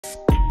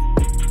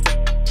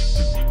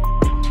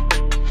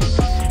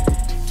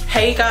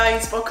Hey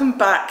guys, welcome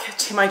back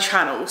to my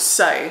channel.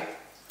 So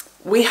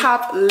we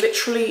have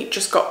literally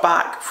just got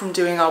back from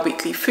doing our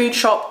weekly food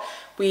shop.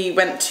 We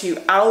went to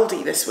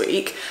Aldi this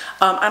week,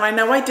 and I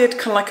know I did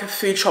kind of like a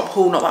food shop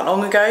haul not that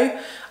long ago,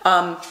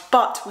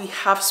 but we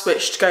have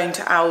switched going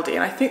to Aldi,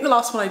 and I think the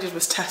last one I did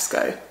was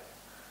Tesco.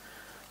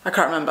 I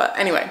can't remember.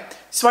 Anyway,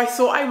 so I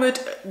thought I would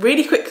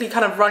really quickly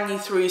kind of run you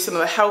through some of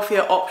the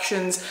healthier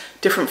options,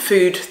 different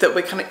food that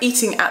we're kind of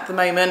eating at the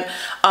moment,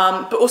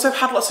 but also I've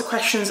had lots of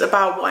questions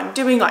about what I'm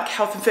doing, like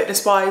health and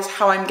fitness wise,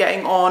 how I'm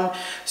getting on.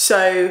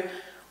 So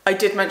I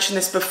did mention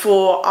this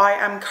before, I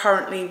am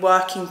currently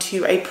working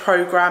to a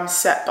program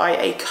set by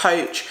a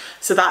coach.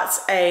 So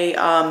that's a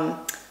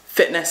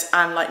fitness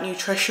and like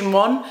nutrition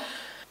one.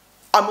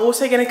 I'm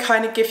also going to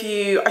kind of give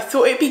you, I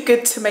thought it'd be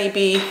good to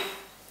maybe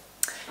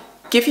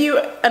give you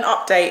an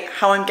update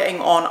how I'm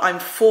getting on. I'm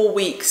 4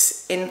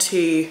 weeks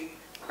into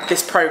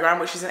this program,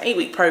 which is an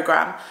 8-week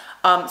program.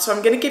 So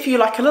I'm going to give you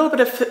like a little bit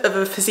of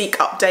a physique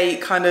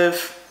update, kind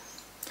of,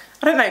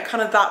 I don't know,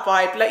 kind of that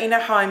vibe, let you know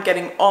how I'm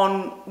getting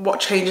on, what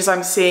changes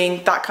I'm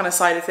seeing, that kind of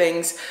side of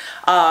things.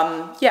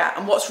 Yeah,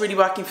 and what's really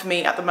working for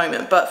me at the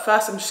moment. But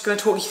first I'm just going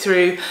to talk you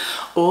through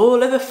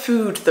all of the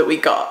food that we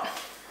got.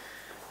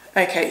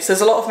 Okay, so there's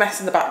a lot of mess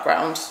in the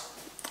background.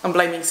 I'm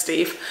blaming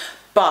Steve,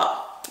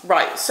 but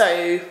right,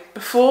 so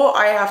before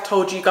I have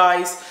told you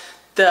guys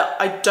that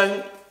I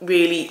don't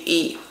really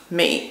eat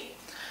meat.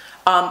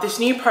 This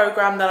new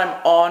program that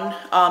I'm on,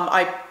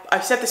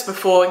 I've said this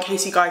before in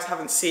case you guys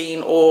haven't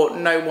seen or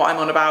know what I'm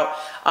on about.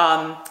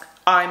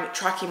 I'm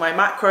tracking my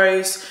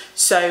macros,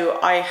 so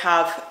I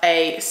have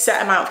a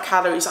set amount of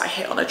calories that I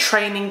hit on a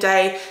training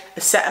day,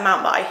 a set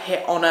amount that I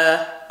hit on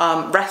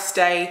a rest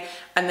day,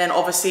 and then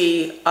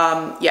obviously,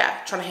 yeah,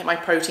 trying to hit my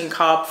protein,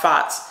 carb,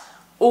 fats,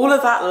 all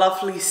of that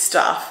lovely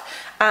stuff.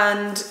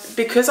 And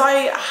because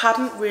I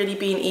hadn't really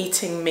been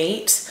eating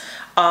meat,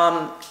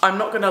 I'm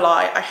not gonna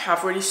lie, I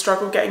have really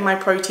struggled getting my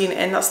protein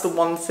in. That's the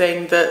one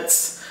thing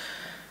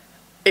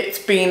it's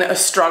been a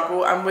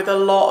struggle. And with a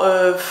lot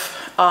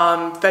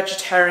of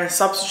vegetarian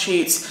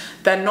substitutes,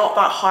 they're not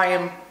that high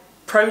in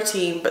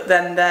protein, but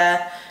then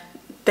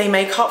they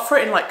make up for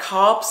it in like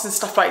carbs and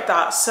stuff like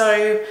that.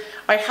 So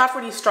I have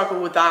really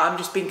struggled with that. I'm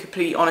just being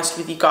completely honest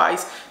with you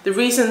guys. The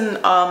reason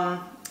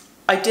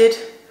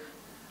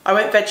I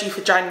went veggie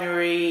for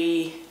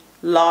January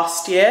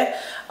last year,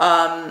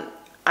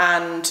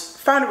 and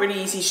found it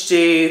really easy to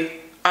do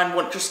and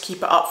want to just keep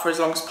it up for as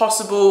long as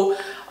possible.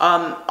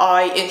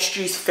 I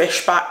introduced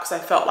fish back because I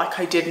felt like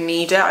I did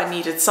need it. I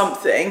needed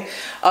something.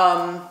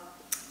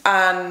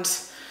 And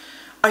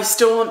I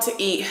still want to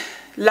eat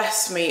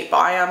less meat, but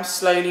I am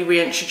slowly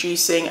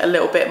reintroducing a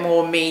little bit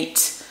more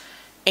meat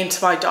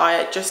into my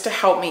diet just to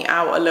help me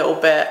out a little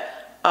bit,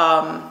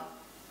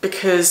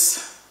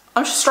 because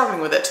I'm just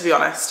struggling with it, to be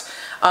honest.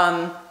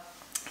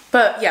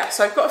 But yeah,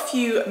 so I've got a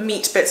few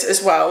meat bits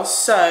as well,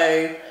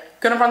 so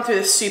gonna run through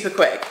this super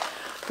quick.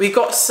 We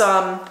got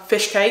some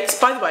fish cakes.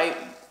 By the way,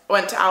 I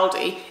went to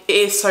Aldi. It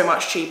is so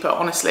much cheaper,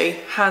 honestly.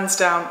 Hands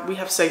down, we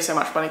have so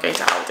much money going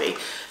to Aldi.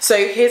 So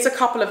here's a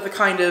couple of the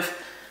kind of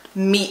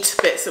meat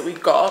bits that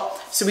we've got.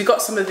 So we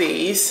got some of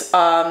these.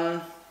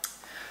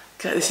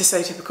 This is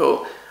so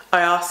typical.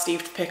 I asked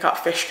Steve to pick up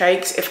fish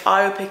cakes. If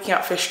I were picking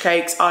up fish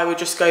cakes, I would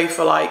just go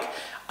for like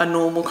a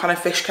normal kind of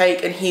fish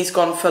cake, and he's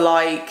gone for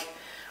like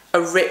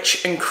a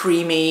rich and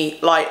creamy,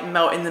 like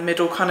melt in the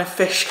middle kind of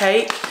fish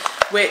cake,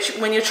 which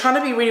when you're trying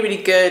to be really,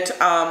 really good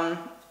and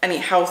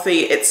eat healthy,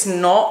 it's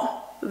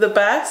not the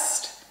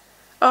best.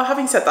 Oh,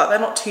 having said that, they're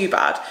not too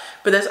bad,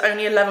 but there's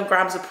only 11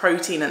 grams of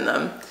protein in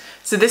them.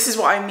 So this is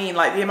what I mean,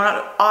 like the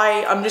amount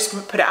I'm just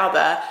gonna put it out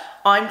there,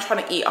 I'm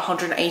trying to eat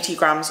 180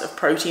 grams of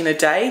protein a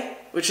day,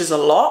 which is a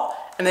lot,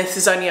 and this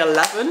is only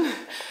 11.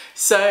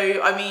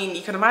 So, I mean,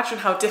 you can imagine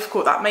how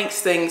difficult that makes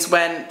things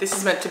when this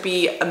is meant to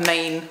be a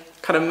main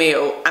kind of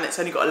meal and it's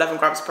only got 11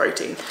 grams of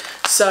protein.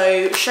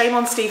 So, shame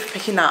on Steve for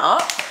picking that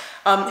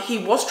up. He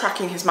was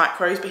tracking his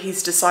macros, but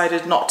he's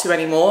decided not to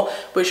anymore,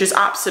 which is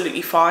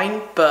absolutely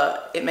fine,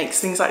 but it makes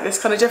things like this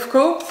kind of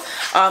difficult.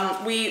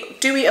 We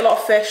do eat a lot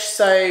of fish,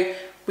 so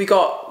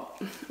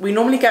we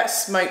normally get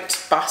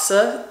smoked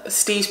bassa.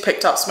 Steve's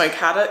picked up smoked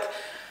haddock.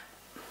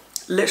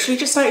 Literally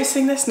just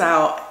noticing this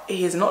now,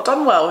 he has not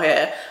done well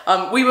here.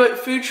 We were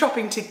food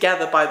shopping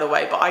together, by the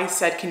way, but I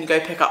said, can you go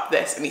pick up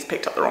this? And he's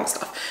picked up the wrong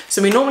stuff.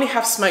 So we normally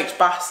have smoked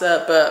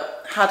bassa,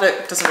 but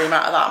haddock doesn't really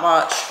matter that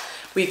much.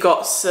 We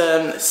got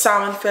some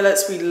salmon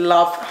fillets. We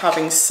love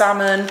having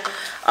salmon.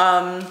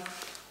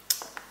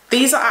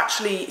 These are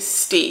actually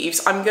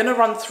Steve's. I'm gonna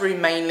run through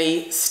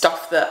mainly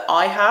stuff that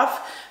I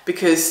have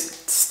because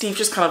Steve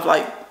just kind of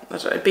like, I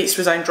don't know, beats to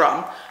his own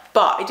drum.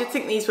 But I did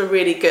think these were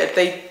really good.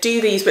 They do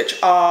these, which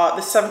are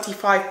the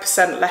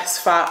 75% less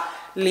fat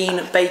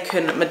lean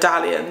bacon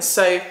medallions.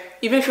 So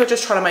even if you're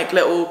just trying to make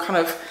little kind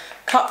of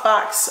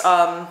cutbacks,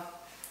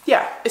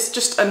 yeah, it's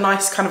just a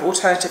nice kind of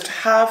alternative to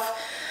have.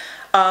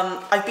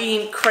 I've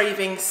been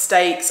craving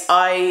steaks.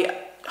 I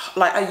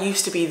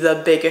used to be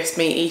the biggest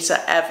meat eater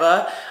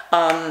ever.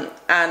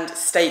 and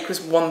steak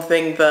was one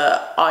thing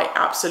that I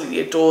absolutely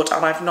adored,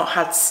 and I've not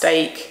had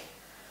steak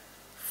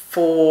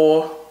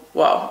for,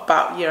 well,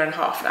 about a year and a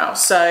half now.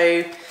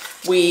 So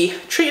we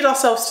treated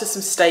ourselves to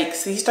some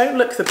steaks. These don't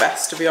look the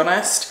best, to be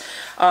honest.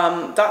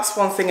 That's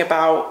one thing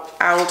about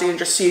Aldi and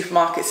just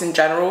supermarkets in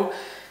general.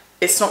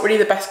 It's not really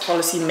the best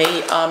quality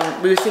meat.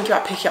 We were thinking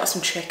about picking up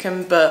some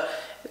chicken, but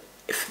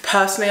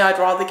personally I'd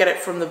rather get it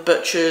from the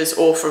butchers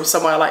or from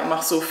somewhere like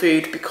Muscle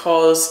Food,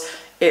 because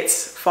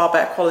it's far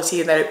better quality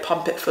and they don't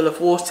pump it full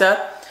of water.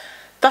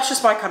 That's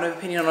just my kind of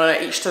opinion on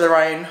it, each to their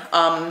own.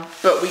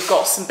 But we've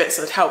got some bits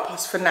that would help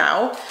us for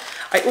now.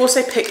 I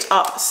also picked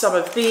up some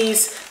of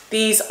these.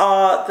 These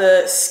are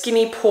the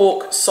skinny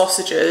pork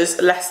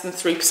sausages, less than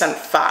 3%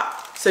 fat.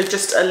 So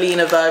just a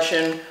leaner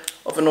version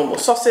of a normal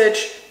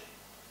sausage.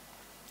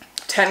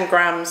 10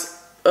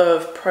 grams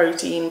of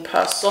protein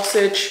per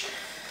sausage.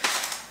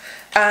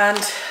 And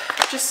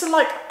just some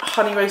like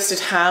honey roasted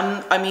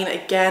ham. I mean,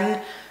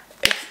 again,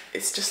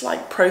 it's just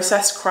like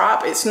processed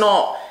crap. It's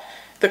not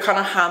the kind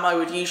of ham I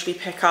would usually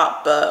pick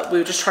up, but we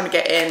were just trying to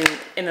get in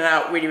and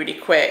out really, really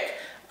quick.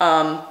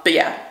 But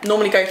yeah,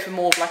 normally go for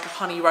more of like a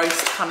honey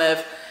roast kind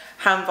of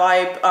ham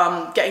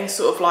vibe. Getting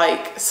sort of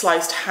like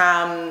sliced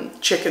ham,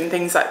 chicken,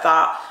 things like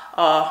that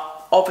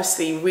are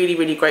obviously really,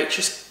 really great.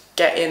 Just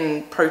get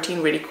in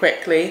protein really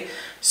quickly.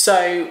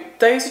 So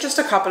those are just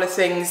a couple of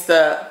things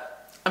that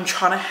I'm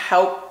trying to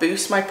help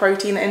boost my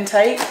protein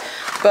intake.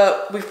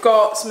 But we've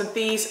got some of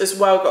these as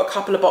well. Got a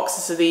couple of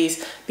boxes of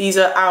these. These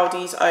are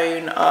Aldi's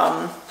own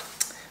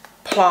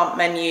plant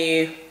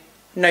menu,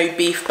 no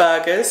beef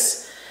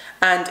burgers.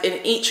 And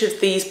in each of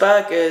these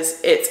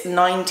burgers, it's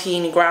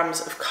 19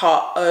 grams of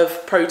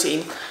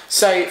protein.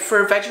 So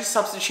for a veggie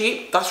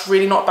substitute, that's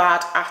really not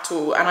bad at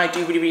all. And I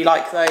do really, really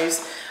like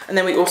those. And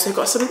then we also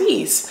got some of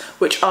these,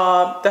 which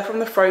are, they're from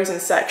the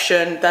frozen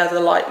section. They're the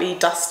lightly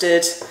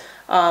dusted,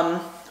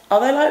 are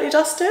they lightly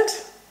dusted?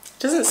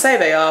 Doesn't say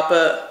they are,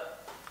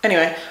 but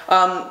anyway,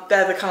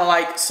 they're the kind of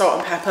like salt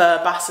and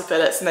pepper bassa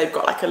fillets, and they've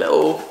got like a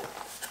little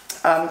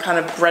kind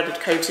of breaded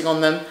coating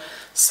on them.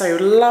 So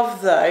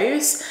love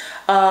those.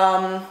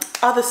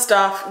 Other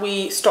stuff,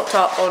 we stocked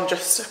up on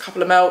just a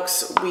couple of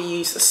milks. We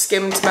use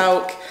skimmed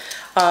milk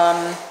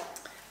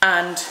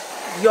and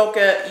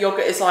yogurt.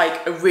 Yogurt is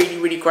like a really,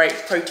 really great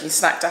protein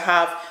snack to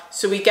have.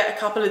 So we get a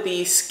couple of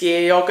these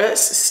skyr yogurts.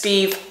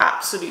 Steve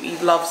absolutely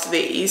loves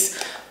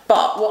these.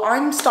 But what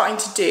I'm starting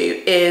to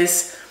do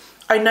is,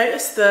 I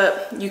noticed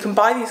that you can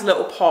buy these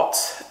little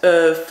pots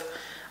of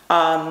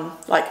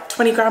like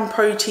 20 gram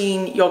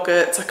protein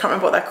yogurts. I can't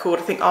remember what they're called.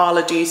 I think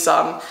Arla do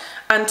some.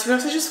 And to be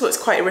honest, I just thought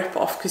it's quite a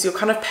rip-off, because you're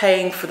kind of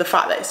paying for the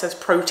fact that it says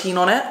protein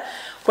on it.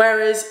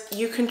 Whereas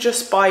you can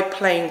just buy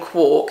plain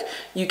quark.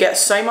 You get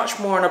so much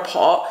more in a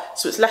pot,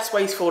 so it's less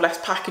wasteful, less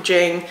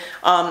packaging,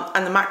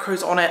 and the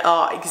macros on it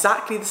are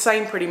exactly the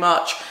same pretty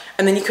much.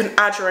 And then you can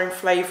add your own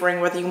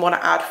flavouring, whether you want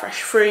to add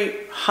fresh fruit,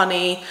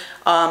 honey,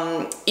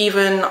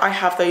 even I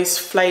have those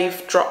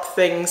Flav drop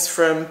things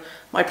from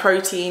my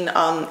protein,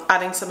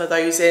 adding some of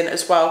those in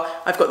as well.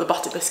 I've got the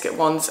butter biscuit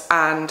ones,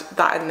 and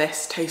that and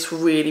this taste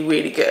really,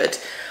 really good.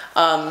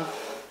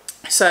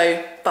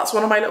 So that's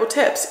one of my little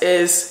tips,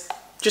 is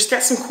just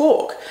get some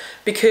quark,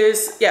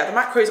 because yeah, the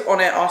macros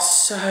on it are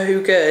so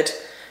good.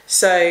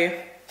 So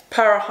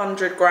per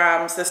 100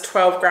 grams, there's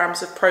 12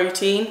 grams of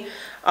protein.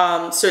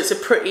 So it's a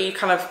pretty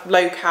kind of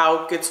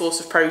low-cal, good source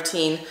of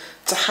protein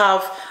to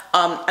have.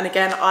 And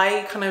again,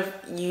 I kind of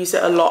use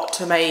it a lot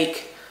to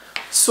make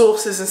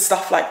sauces and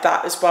stuff like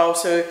that as well.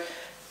 So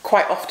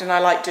quite often I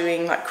like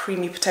doing like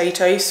creamy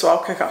potatoes. So I'll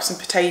cook up some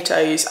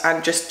potatoes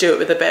and just do it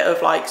with a bit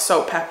of like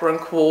salt, pepper and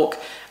quark.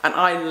 And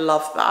I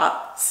love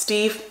that.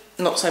 Steve,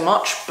 not so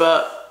much,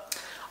 but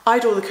I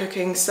do all the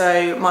cooking,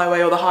 so my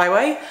way or the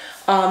highway.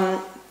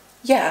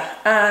 Yeah,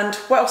 and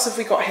what else have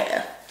we got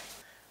here?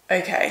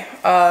 Okay,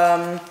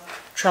 trying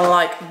to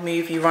like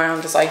move you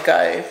around as I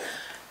go.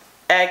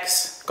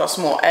 Eggs, got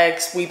some more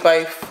eggs. We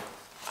both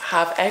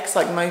have eggs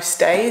like most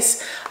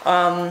days,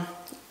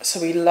 so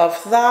we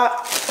love that.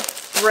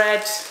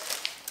 Bread,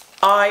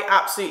 I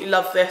absolutely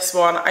love this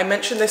one. I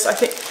mentioned this, I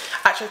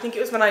think it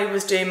was when I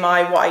was doing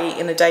my what I eat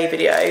in a day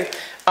video.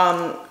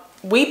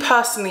 We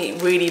personally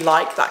really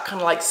like that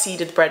kind of like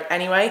seeded bread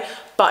anyway,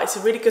 but it's a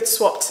really good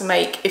swap to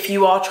make if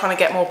you are trying to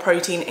get more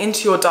protein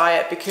into your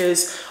diet,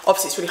 because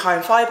obviously it's really high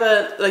in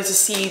fiber, loads of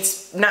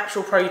seeds,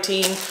 natural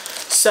protein.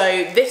 So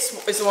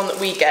this is the one that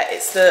we get.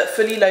 It's the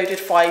fully loaded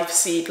 5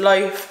 seed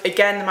loaf.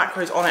 Again, the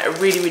macros on it are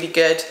really, really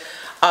good.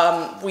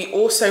 We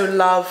also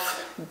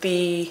love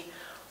the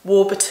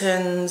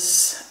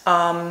Warburton's,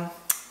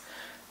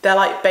 they're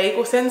like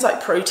bagel thins,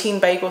 like protein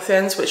bagel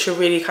thins, which are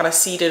really kind of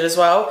seeded as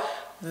well.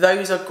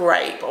 Those are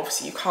great, but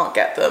obviously you can't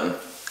get them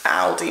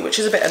at Aldi, which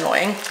is a bit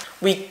annoying.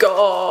 We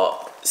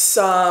got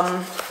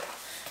some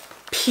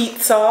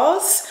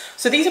pizzas.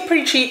 So these are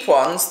pretty cheap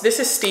ones.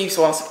 This is Steve's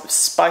one,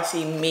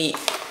 spicy meat,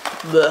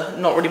 bleh,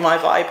 not really my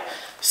vibe.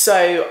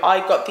 So I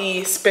got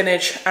the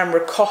spinach and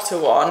ricotta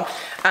one,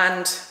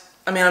 and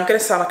I mean, I'm gonna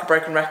sound like a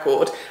broken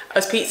record.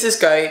 As pizzas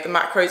go, the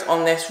macros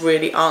on this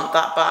really aren't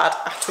that bad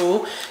at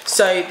all.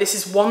 So this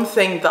is one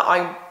thing that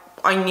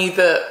I knew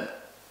that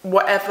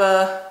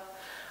whatever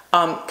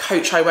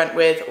coach I went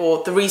with,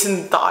 or the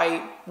reason that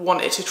I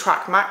wanted to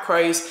track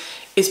macros,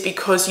 is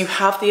because you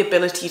have the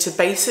ability to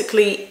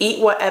basically eat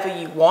whatever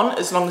you want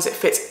as long as it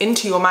fits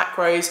into your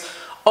macros.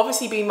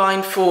 Obviously be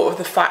mindful of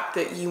the fact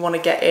that you want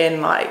to get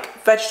in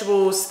like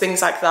vegetables,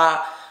 things like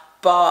that.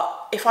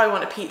 But if I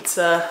want a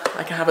pizza,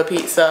 I can have a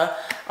pizza,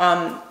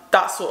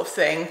 that sort of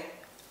thing.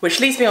 Which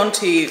leads me on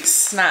to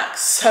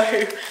snacks.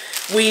 So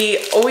we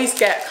always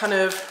get kind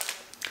of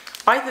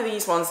either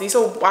these ones, these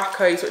are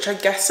Wackos, which I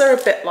guess are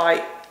a bit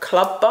like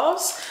club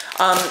bars.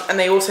 And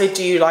they also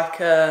do like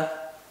a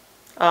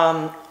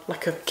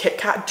Kit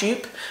Kat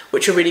dupe,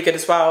 which are really good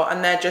as well.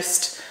 And they're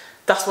just,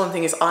 that's one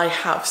thing, is I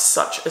have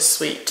such a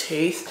sweet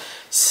tooth.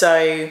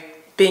 So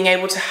being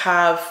able to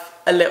have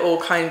a little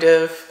kind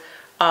of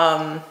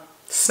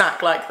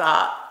snack like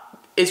that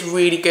is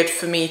really good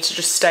for me to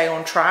just stay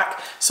on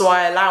track. So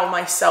I allow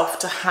myself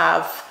to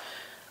have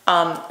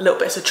little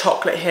bits of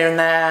chocolate here and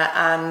there,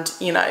 and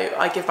you know,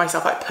 I give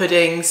myself like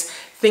puddings,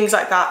 things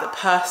like that that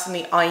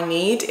personally I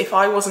need. If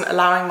I wasn't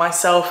allowing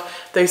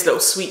myself those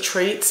little sweet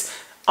treats,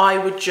 I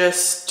would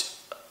just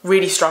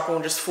really struggle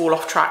and just fall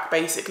off track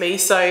basically.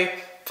 So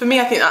for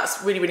me, I think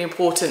that's really, really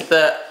important,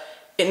 that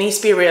it needs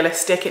to be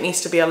realistic, it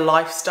needs to be a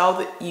lifestyle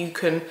that you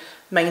can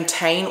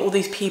maintain. All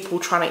these people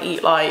trying to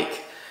eat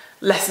like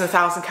less than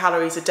 1,000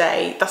 calories a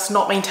day, that's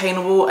not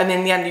maintainable, and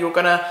in the end you're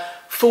gonna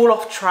fall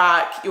off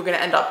track, you're gonna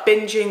end up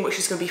binging, which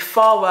is gonna be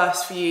far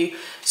worse for you.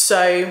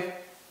 So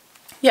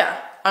yeah,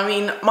 I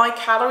mean, my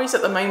calories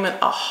at the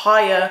moment are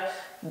higher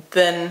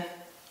than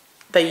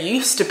they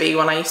used to be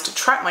when I used to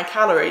track my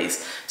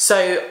calories.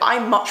 So I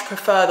much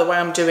prefer the way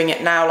I'm doing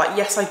it now. Like,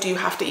 yes, I do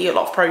have to eat a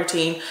lot of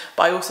protein,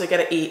 but I also get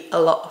to eat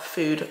a lot of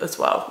food as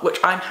well, which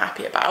I'm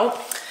happy about.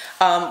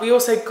 We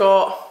also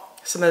got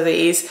some of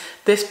these.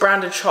 This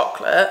brand of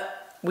chocolate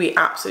we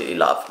absolutely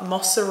love,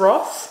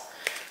 Mosseroth.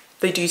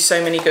 They do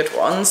so many good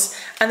ones.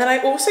 And then I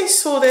also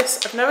saw this,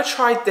 I've never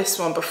tried this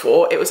one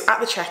before. It was at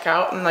the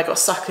checkout and I got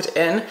suckered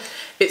in.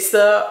 It's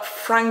the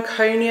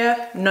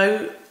Franconia,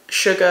 no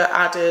sugar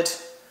added,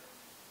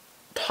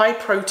 high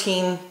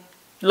protein,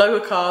 lower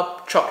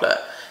carb chocolate.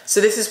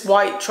 So this is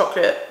white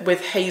chocolate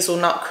with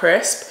hazelnut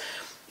crisp.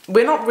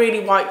 We're not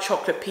really white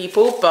chocolate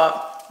people,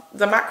 but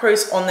the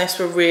macros on this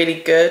were really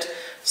good.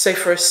 So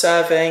for a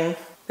serving,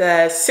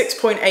 there's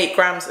 6.8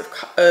 grams of,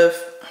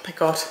 oh my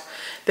God,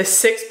 there's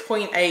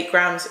 6.8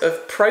 grams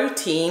of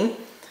protein,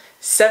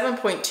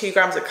 7.2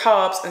 grams of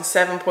carbs, and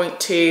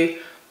 7.2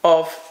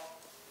 of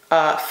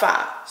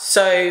fat.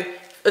 So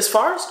as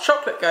far as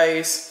chocolate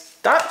goes,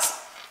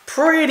 that's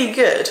pretty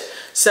good.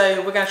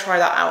 So we're gonna try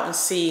that out and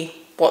see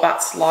what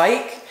that's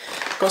like.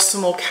 Got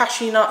some more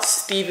cashew nuts.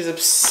 Steve is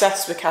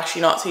obsessed with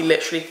cashew nuts. He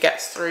literally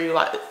gets through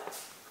like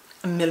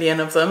 1 million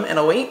of them in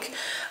a week.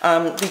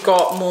 We've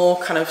got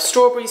more kind of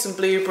strawberries and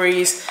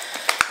blueberries,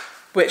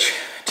 which,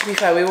 to be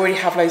fair, we already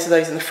have loads of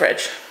those in the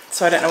fridge,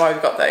 so I don't know why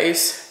we've got those.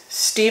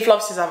 Steve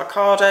loves his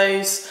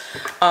avocados.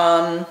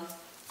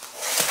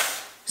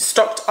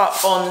 Stocked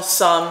up on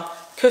some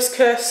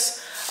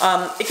couscous.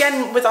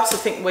 Again, with us, I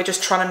think we're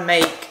just trying to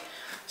make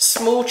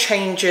small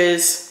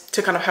changes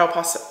to kind of help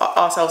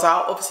ourselves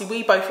out. Obviously,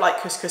 we both like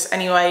couscous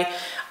anyway.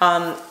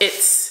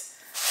 It's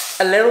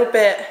a little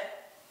bit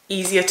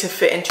easier to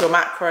fit into your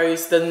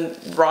macros than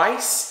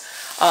rice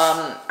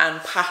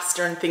and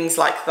pasta and things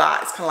like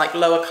that. It's kind of like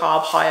lower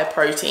carb, higher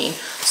protein.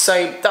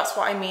 So that's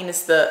what I mean,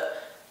 is that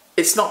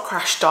it's not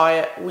crash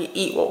diet. We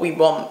eat what we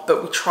want,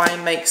 but we try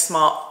and make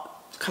smart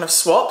kind of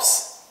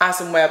swaps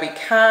as and where we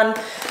can.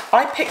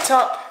 I picked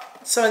up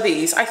some of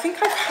these. I think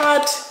I've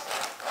had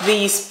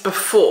these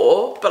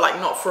before, but like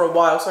not for a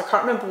while, so I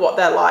can't remember what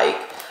they're like.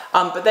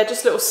 But they're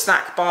just little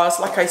snack bars.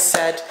 Like I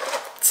said,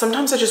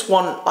 sometimes I just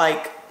want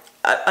like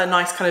a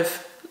nice kind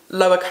of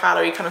lower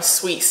calorie kind of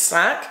sweet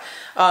snack.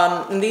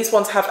 And these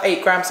ones have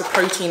 8 grams of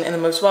protein in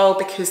them as well,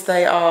 because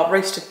they are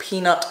roasted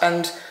peanut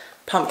and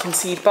pumpkin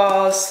seed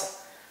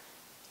bars.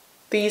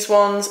 These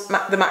ones,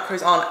 the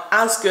macros aren't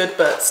as good,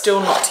 but still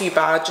not too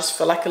bad, just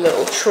for like a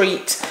little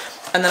treat.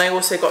 And then I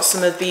also got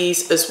some of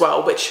these as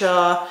well, which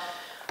are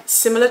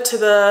similar to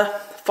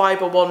the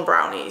Fiber One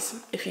brownies,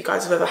 if you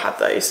guys have ever had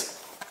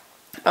those.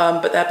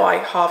 But they're by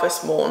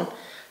Harvest Morn.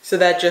 So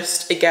they're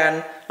just,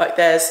 again, like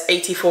there's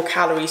 84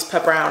 calories per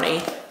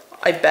brownie.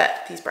 I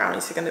bet these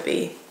brownies are gonna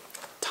be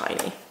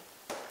tiny.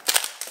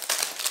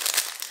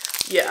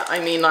 Yeah, I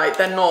mean, like,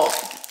 they're not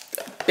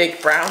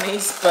big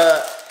brownies,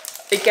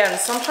 but again,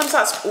 sometimes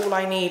that's all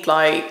I need,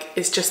 like,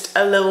 is just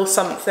a little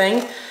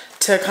something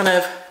to kind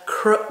of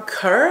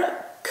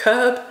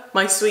curb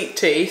my sweet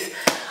tooth.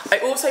 I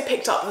also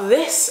picked up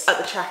this at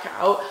the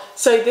checkout.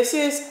 So this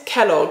is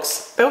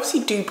Kellogg's. They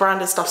obviously do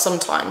branded stuff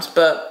sometimes,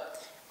 but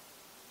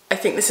I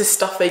think this is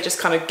stuff they just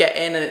kind of get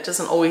in and it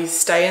doesn't always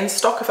stay in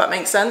stock, if that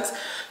makes sense.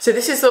 So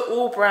this is the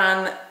all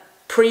brand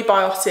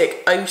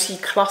prebiotic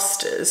oaty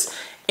clusters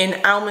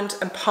in almond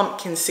and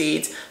pumpkin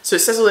seeds. So it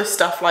says all this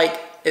stuff like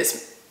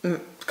it's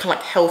kind of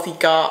like healthy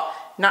gut,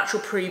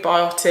 natural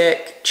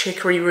prebiotic,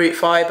 chicory root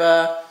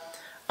fiber,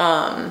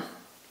 blah,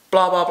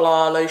 blah,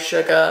 blah, low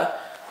sugar,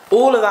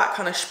 all of that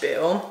kind of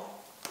spiel.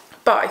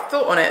 But I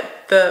thought on it,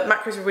 the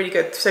macros are really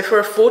good. So for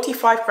a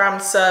 45-gram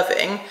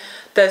serving,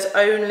 there's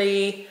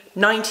only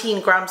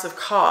 19 grams of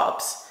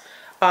carbs.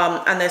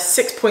 And there's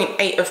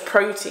 6.8 of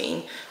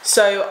protein.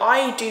 So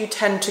I do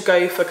tend to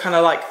go for kind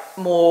of like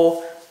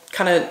more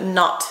kind of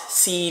nut,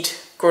 seed,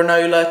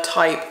 granola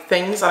type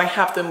things. And I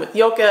have them with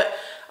yogurt.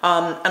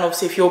 And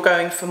obviously if you're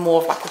going for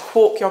more of like a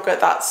quark yogurt,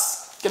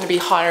 that's going to be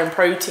higher in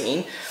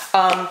protein.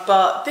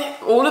 But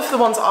all of the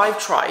ones I've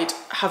tried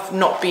have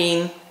not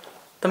been,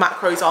 the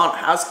macros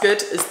aren't as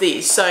good as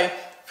these. So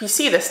if you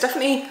see this,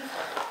 definitely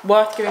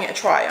worth giving it a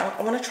try.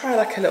 I want to try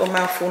like a little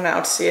mouthful now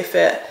to see if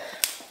it,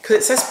 because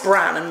it says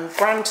bran, and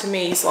bran to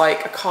me is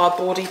like a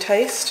cardboardy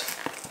taste.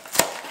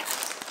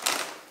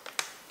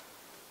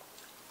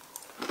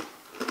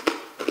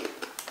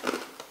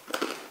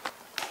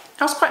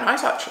 That's quite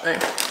nice actually.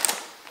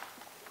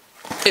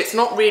 It's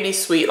not really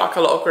sweet like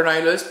a lot of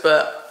granolas,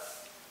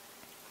 but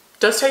it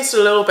does taste a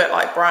little bit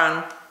like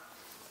bran.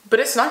 But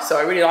it's nice though,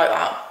 I really like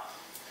that.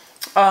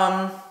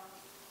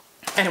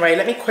 Anyway,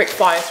 let me quick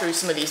fire through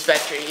some of these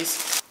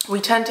veggies. We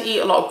tend to eat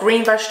a lot of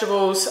green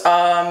vegetables.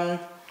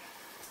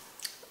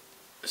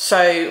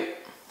 So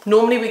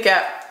normally we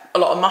get a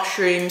lot of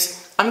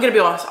mushrooms. I'm gonna be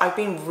honest, I've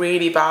been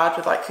really bad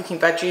with like cooking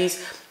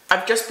veggies.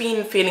 I've just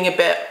been feeling a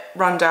bit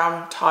run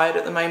down, tired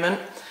at the moment.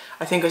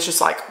 I think it's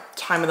just like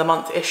time of the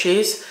month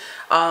issues.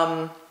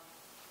 And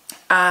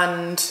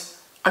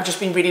I've just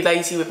been really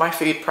lazy with my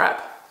food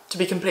prep, to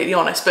be completely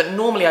honest. But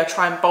normally I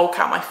try and bulk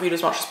out my food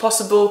as much as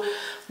possible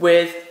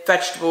with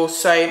vegetables.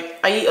 So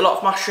I eat a lot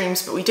of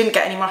mushrooms, but we didn't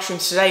get any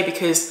mushrooms today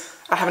because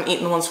I haven't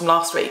eaten the ones from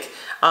last week.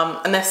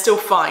 And they're still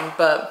fine,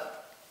 but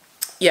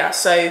yeah,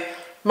 so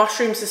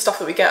mushrooms is stuff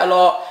that we get a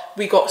lot.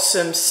 We got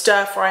some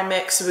stir fry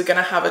mix, so we're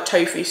gonna have a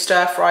tofu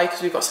stir fry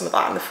because we've got some of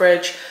that in the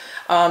fridge.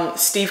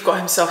 Steve got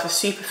himself a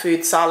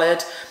superfood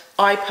salad.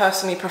 I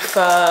personally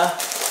prefer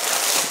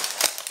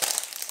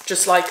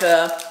just like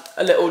a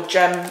little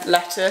gem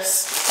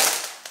lettuce.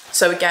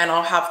 So again,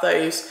 I'll have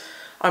those.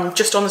 I'm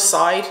just on the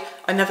side.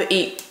 I never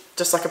eat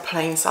just like a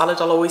plain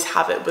salad. I'll always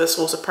have it with a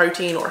source of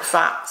protein or a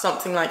fat,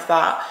 something like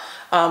that.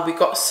 We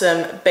got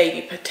some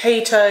baby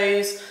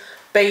potatoes,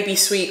 baby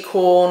sweet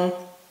corn,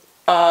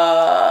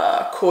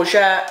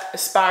 courgette,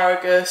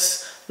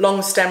 asparagus,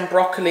 long stem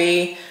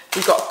broccoli.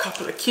 We've got a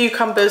couple of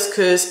cucumbers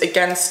because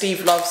again,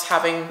 Steve loves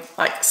having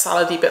like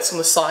salady bits on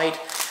the side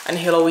and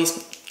he'll always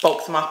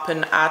bulk them up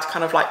and add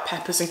kind of like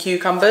peppers and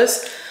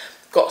cucumbers.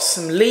 Got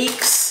some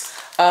leeks,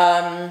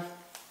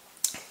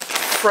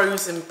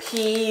 frozen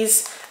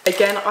peas.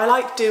 Again, I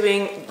like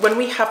doing, when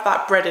we have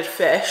that breaded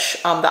fish,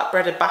 that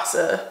breaded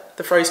bassa,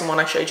 the frozen one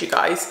I showed you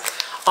guys,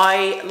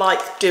 I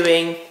like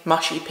doing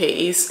mushy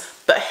peas,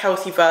 but a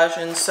healthy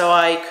version. So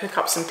I cook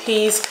up some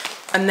peas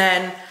and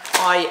then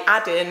I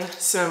add in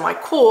some of my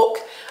quark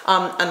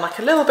and like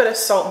a little bit of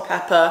salt and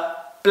pepper,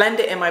 blend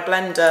it in my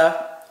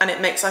blender, and it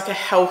makes like a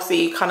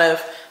healthy kind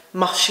of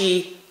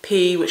mushy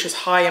pea, which is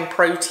high in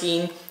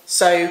protein.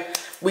 So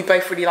we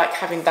both really like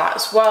having that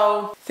as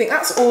well. I think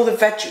that's all the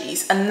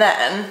veggies. And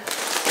then,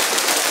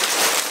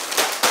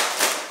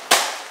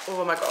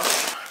 oh my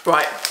gosh,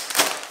 right.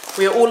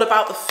 We are all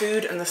about the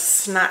food and the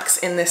snacks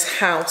in this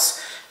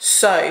house.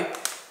 So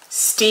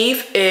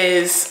Steve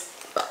is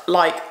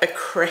like a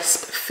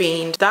crisp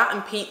fiend. That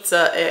and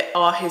pizza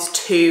are his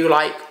two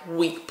like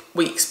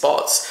weak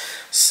spots.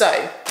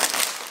 So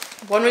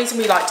one reason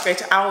we like to go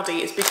to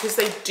Aldi is because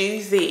they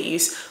do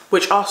these,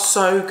 which are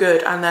so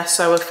good and they're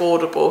so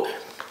affordable.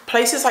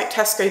 Places like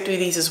Tesco do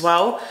these as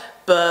well,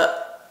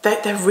 but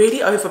they're really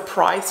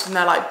overpriced and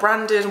they're like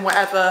branded and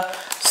whatever.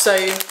 So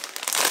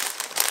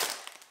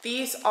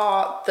these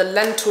are the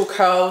lentil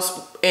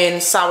curls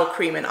in sour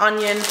cream and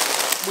onion.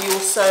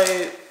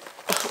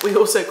 We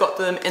also got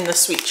them in the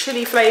sweet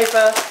chili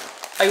flavour.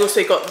 I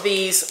also got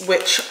these,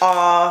 which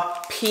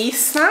are pea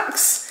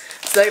snacks.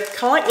 So they're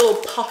kind of like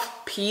little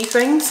puff pea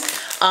things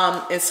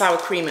in sour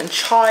cream and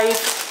chive.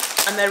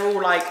 And they're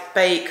all like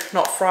baked,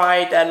 not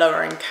fried. They're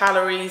lower in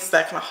calories.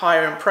 They're kind of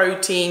higher in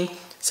protein.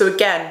 So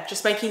again,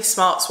 just making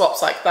smart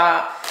swaps like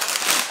that.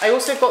 I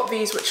also got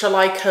these, which are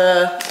like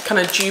a kind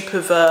of dupe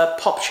of a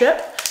pop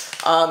chip.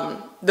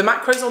 The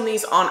macros on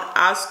these aren't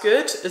as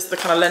good as the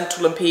kind of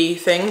lentil and pea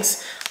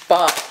things,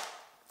 but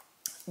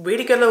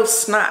really good little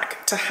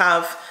snack to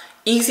have,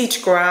 easy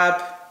to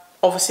grab,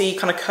 obviously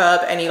kind of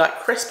curb any like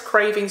crisp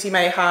cravings you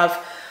may have.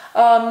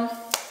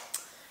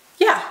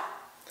 Yeah,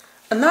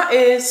 and that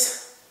is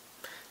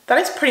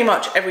pretty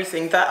much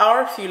everything. There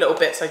are a few little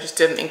bits I just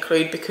didn't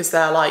include because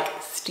they're like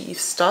Steve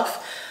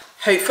stuff.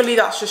 Hopefully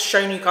that's just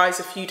shown you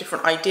guys a few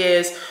different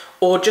ideas,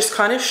 or just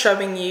kind of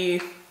showing you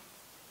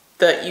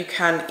that you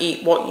can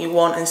eat what you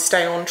want and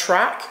stay on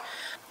track.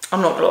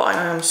 I'm not gonna lie,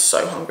 I am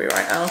so hungry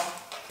right now.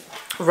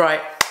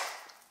 Right,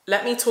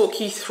 let me talk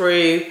you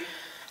through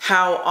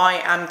how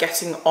I am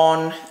getting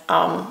on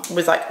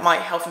with like my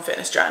health and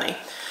fitness journey.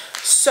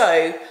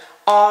 So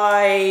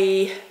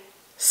I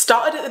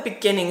started at the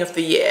beginning of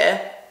the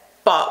year,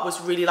 but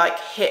was really like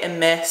hit and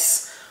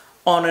miss,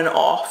 on and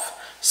off.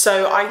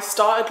 So I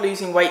started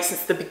losing weight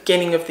since the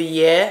beginning of the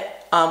year.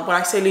 When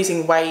I say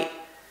losing weight,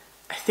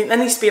 I think there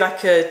needs to be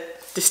like a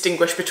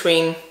distinguish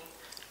between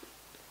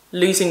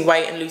losing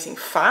weight and losing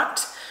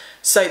fat.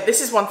 So this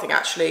is one thing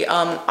actually.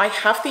 I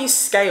have these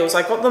scales,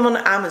 I got them on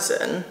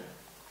Amazon,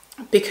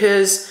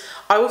 because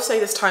I will say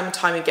this time and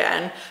time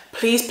again,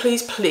 please,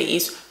 please,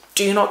 please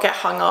do not get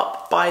hung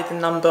up by the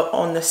number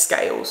on the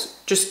scales.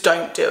 Just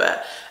don't do it.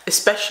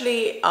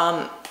 Especially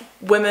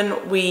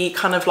women, we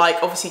kind of like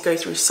obviously go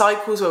through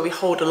cycles where we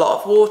hold a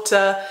lot of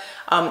water.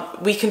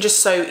 We can just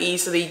so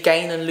easily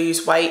gain and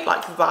lose weight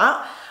like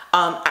that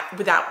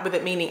with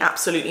it meaning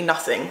absolutely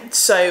nothing.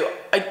 So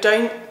I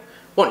don't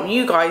want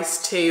you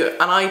guys to,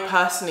 and I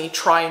personally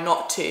try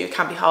not to, it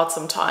can be hard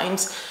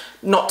sometimes,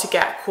 not to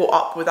get caught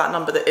up with that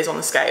number that is on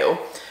the scale.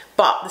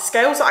 But the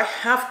scales that I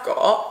have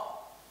got,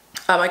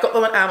 I got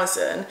them on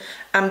Amazon,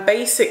 and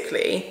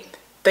basically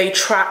they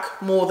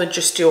track more than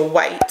just your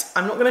weight.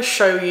 I'm not going to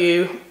show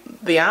you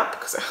the app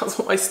because it has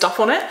all my stuff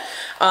on it,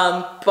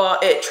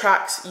 but it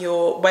tracks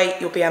your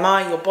weight, your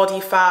BMI, your body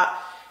fat.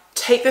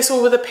 Take this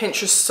all with a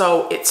pinch of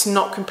salt. It's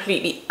not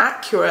completely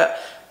accurate,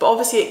 but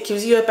obviously it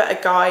gives you a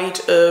better guide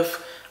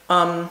of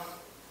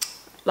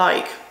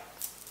like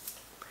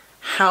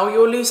how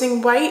you're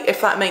losing weight,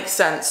 if that makes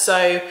sense.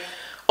 So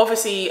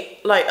obviously,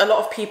 like a lot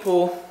of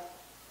people,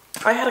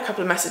 I had a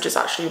couple of messages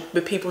actually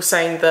with people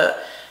saying that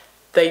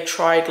they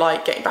tried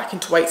like getting back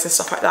into weights and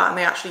stuff like that and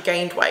they actually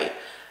gained weight.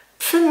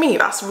 For me,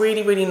 that's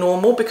really, really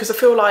normal, because I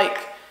feel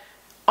like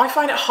I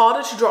find it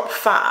harder to drop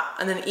fat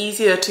and then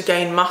easier to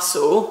gain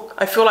muscle.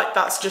 I feel like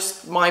that's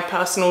just my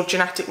personal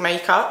genetic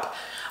makeup.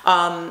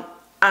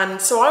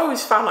 And so I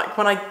always found like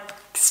when I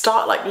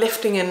start like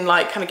lifting and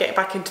like kind of getting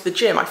back into the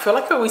gym, I feel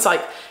like I always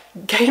like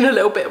gain a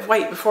little bit of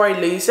weight before I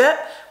lose it,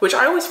 which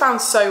I always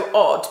found so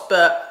odd,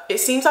 but it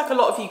seems like a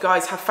lot of you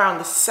guys have found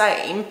the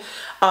same.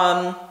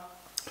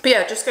 But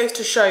yeah, it just goes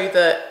to show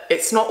that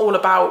it's not all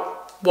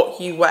about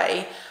what you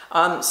weigh.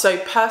 So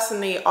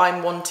personally,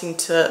 I'm wanting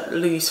to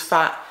lose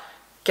fat,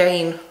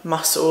 gain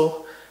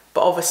muscle,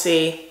 but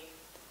obviously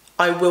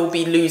I will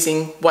be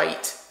losing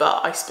weight,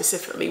 but I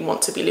specifically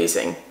want to be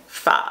losing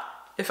fat,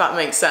 if that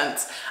makes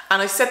sense.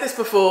 And I said this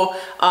before,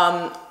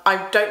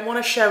 I don't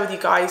want to share with you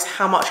guys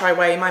how much I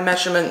weigh, my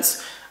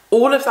measurements,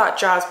 all of that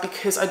jazz,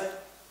 because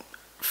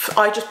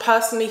I just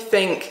personally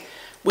think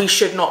we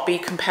should not be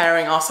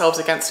comparing ourselves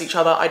against each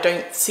other. I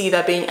don't see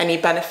there being any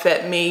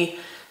benefit me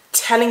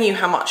telling you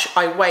how much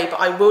I weigh, but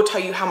I will tell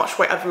you how much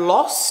weight I've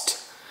lost.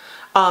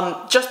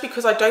 Just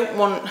because I don't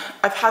want,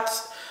 I've had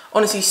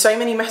honestly so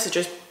many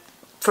messages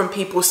from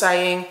people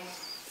saying,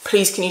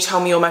 please can you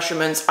tell me your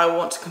measurements? I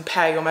want to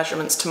compare your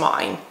measurements to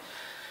mine.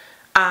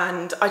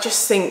 And I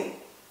just think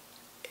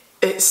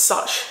it's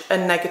such a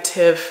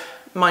negative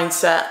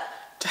mindset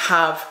to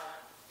have.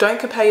 Don't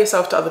compare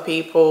yourself to other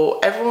people.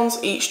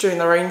 Everyone's each doing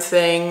their own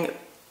thing.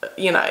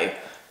 You know,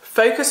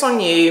 focus on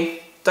you.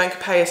 Don't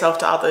compare yourself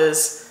to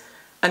others.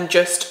 And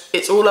just,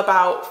 it's all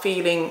about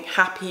feeling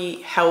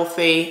happy,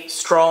 healthy,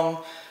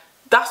 strong.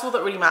 That's all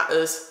that really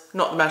matters,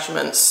 not the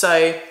measurements.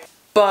 So,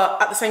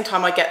 but at the same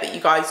time, I get that you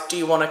guys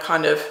do want to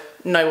kind of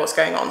know what's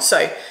going on.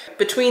 So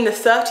between the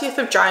 30th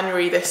of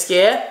January this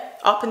year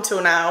up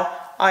until now,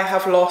 I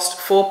have lost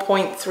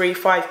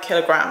 4.35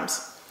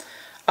 kilograms.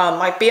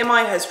 My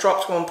BMI has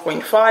dropped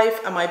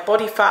 1.5 and my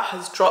body fat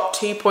has dropped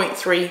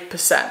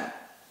 2.3%.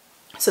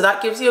 So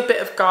that gives you a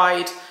bit of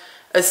guide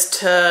as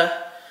to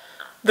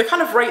the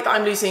kind of rate that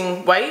I'm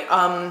losing weight.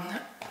 I'm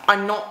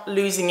not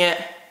losing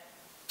it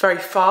very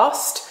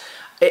fast.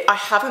 I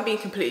haven't been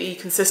completely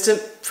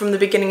consistent from the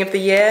beginning of the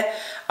year,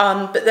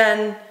 but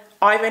then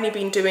I've only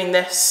been doing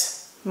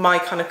this, my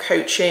kind of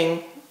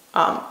coaching,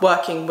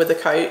 working with a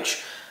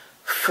coach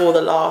for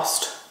the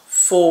last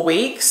 4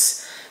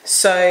 weeks.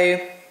 So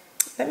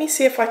let me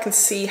see if I can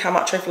see how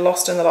much I've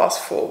lost in the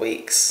last 4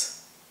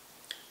 weeks.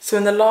 So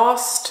in the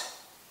last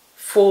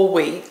 4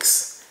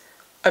 weeks,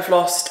 I've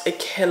lost 1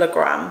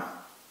 kilogram,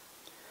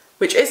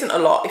 which isn't a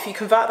lot. If you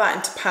convert that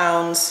into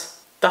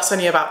pounds, that's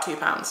only about 2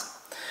 pounds.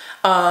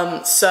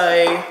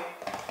 So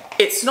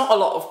it's not a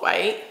lot of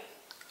weight.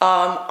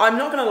 I'm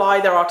not gonna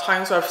lie, there are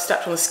times where I've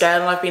stepped on the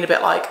scale and I've been a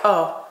bit like,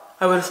 oh,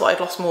 I would have thought I'd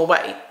lost more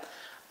weight.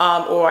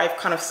 Or I've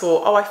kind of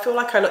thought, oh, I feel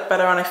like I look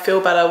better and I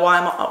feel better, why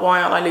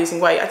aren't I losing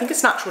weight? I think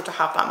it's natural to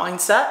have that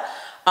mindset.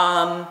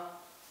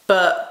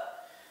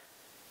 But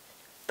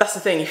that's the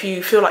thing, if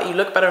you feel like you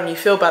look better and you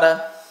feel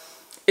better,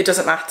 it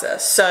doesn't matter.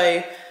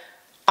 So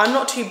I'm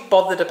not too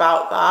bothered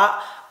about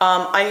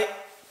that.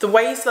 The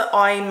ways that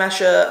I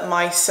measure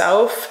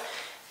myself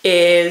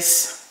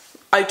is,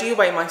 I do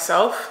weigh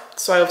myself,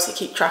 so I obviously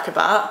keep track of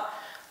that.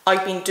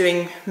 I've been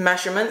doing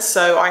measurements,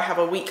 so I have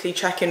a weekly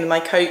check-in with my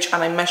coach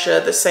and I measure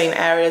the same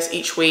areas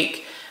each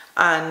week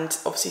and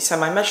obviously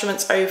send my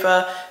measurements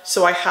over.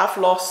 So I have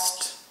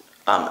lost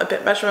a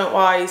bit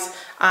measurement-wise,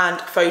 and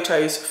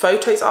photos.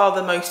 Photos are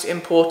the most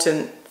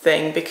important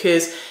thing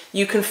because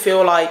you can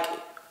feel like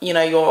you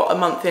know, you're a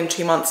month in,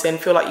 2 months in,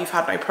 feel like you've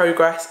had no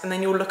progress, and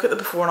then you'll look at the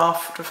before and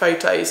after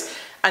photos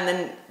and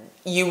then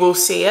you will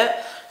see it.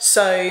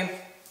 So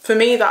for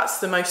me, that's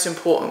the most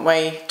important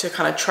way to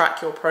kind of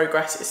track your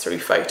progress, is through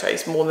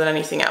photos more than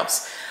anything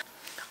else.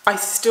 I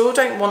still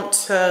don't want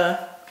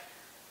to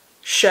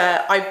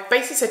share, I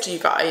basically said to you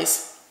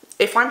guys,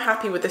 if I'm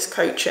happy with this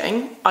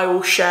coaching, I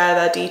will share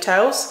their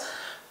details,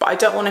 but I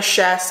don't want to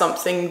share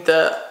something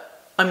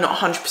that I'm not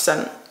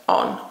 100%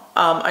 on.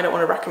 I don't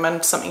want to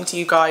recommend something to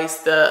you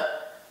guys that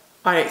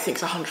I don't think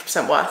is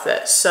 100% worth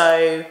it.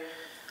 So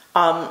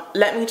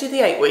let me do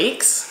the 8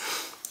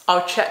 weeks.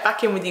 I'll check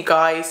back in with you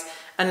guys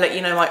and let you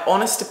know my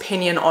honest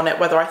opinion on it,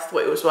 whether I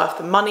thought it was worth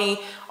the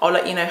money. I'll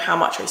let you know how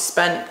much I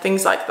spent,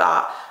 things like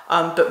that.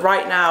 But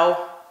right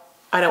now,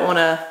 I don't want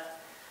to,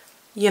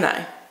 you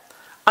know,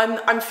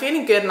 I'm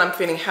feeling good and I'm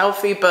feeling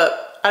healthy,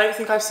 but I don't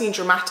think I've seen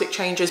dramatic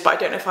changes, but I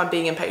don't know if I'm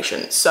being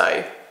impatient.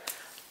 So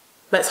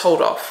let's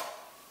hold off.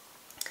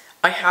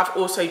 I have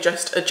also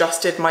just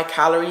adjusted my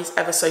calories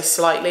ever so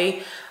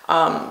slightly.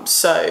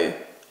 So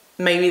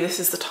maybe this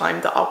is the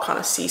time that I'll kind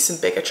of see some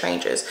bigger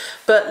changes.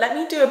 But let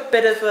me do a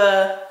bit of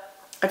a,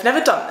 I've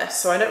never done this,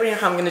 so I don't really know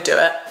how I'm gonna do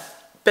it.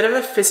 Bit of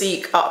a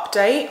physique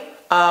update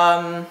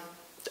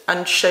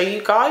and show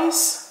you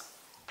guys.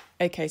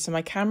 Okay, so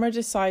my camera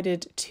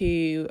decided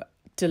to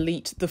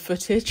delete the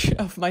footage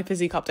of my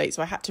physique update,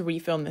 so I had to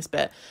refilm this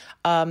bit.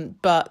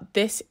 But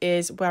this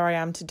is where I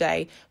am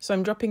today. So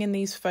I'm dropping in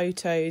these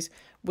photos,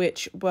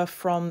 which were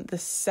from the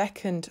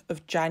 2nd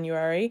of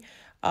January,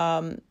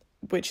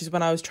 which is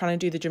when I was trying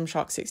to do the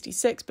Gymshark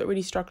 66, but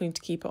really struggling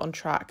to keep it on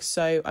track.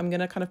 So I'm going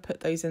to kind of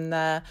put those in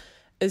there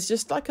as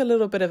just like a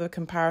little bit of a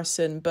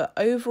comparison. But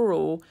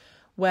overall,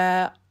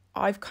 where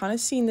I've kind of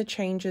seen the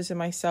changes in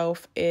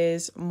myself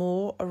is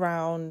more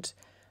around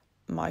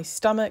my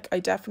stomach. I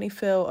definitely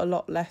feel a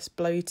lot less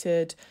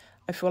bloated.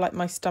 I feel like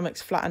my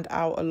stomach's flattened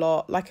out a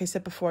lot. Like I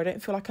said before, I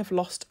don't feel like I've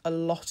lost a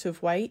lot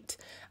of weight,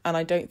 and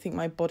I don't think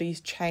my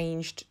body's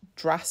changed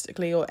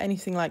drastically or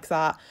anything like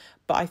that,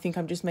 but I think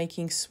I'm just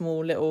making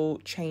small little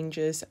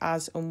changes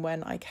as and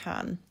when I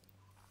can.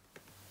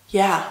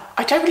 Yeah,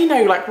 I don't really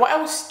know, like, what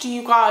else do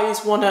you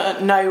guys want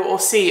to know or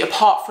see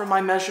apart from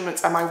my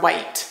measurements and my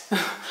weight?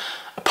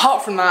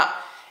 Apart from that,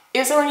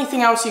 is there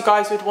anything else you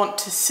guys would want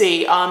to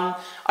see?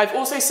 I've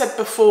also said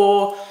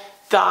before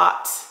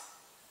that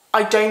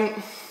I don't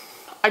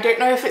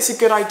know if it's a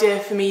good idea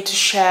for me to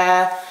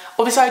share,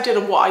 obviously I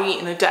did what I eat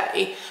in a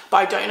day, but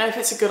I don't know if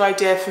it's a good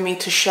idea for me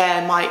to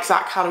share my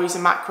exact calories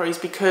and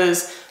macros,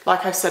 because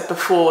like I've said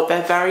before,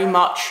 they're very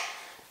much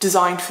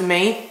designed for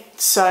me.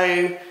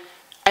 So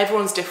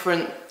everyone's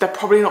different. They're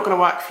probably not going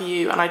to work for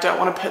you, and I don't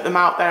want to put them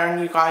out there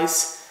and you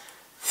guys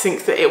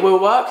think that it will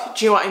work.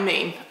 Do you know what I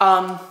mean?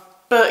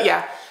 But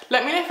yeah,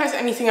 let me know if there's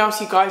anything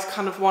else you guys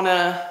kind of want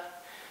to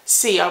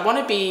see. I want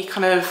to be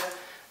kind of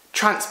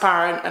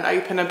transparent and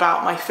open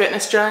about my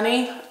fitness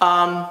journey,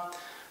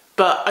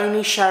 but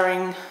only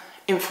sharing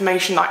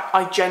information that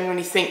I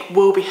genuinely think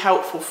will be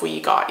helpful for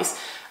you guys.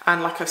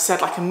 And like I've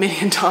said like a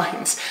million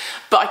times,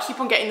 but I keep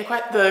on getting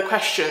the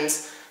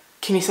questions,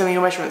 can you send me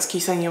your measurements? Can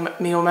you send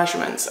me your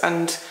measurements?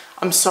 And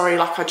I'm sorry,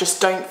 like I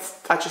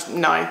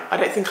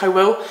don't think I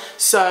will.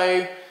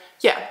 So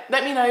yeah,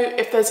 let me know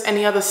if there's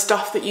any other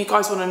stuff that you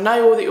guys want to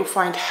know or that you'll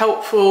find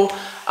helpful.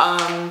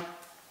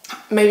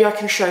 Maybe I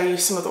can show you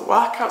some of the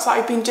workouts that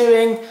I've been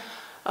doing.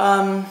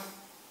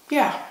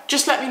 Yeah,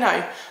 just let me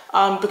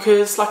know,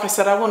 because like I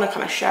said, I want to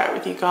kind of share it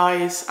with you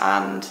guys.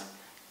 And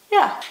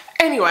yeah,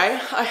 anyway,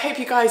 I hope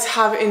you guys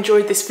have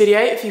enjoyed this video.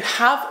 If you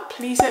have,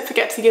 please don't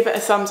forget to give it a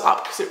thumbs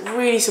up, because it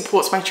really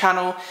supports my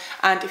channel.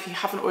 And if you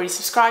haven't already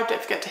subscribed,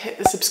 don't forget to hit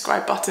the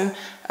subscribe button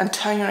and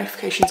turn your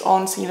notifications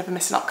on so you never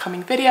miss an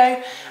upcoming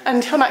video. And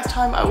until next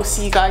time, I will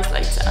see you guys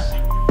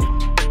later.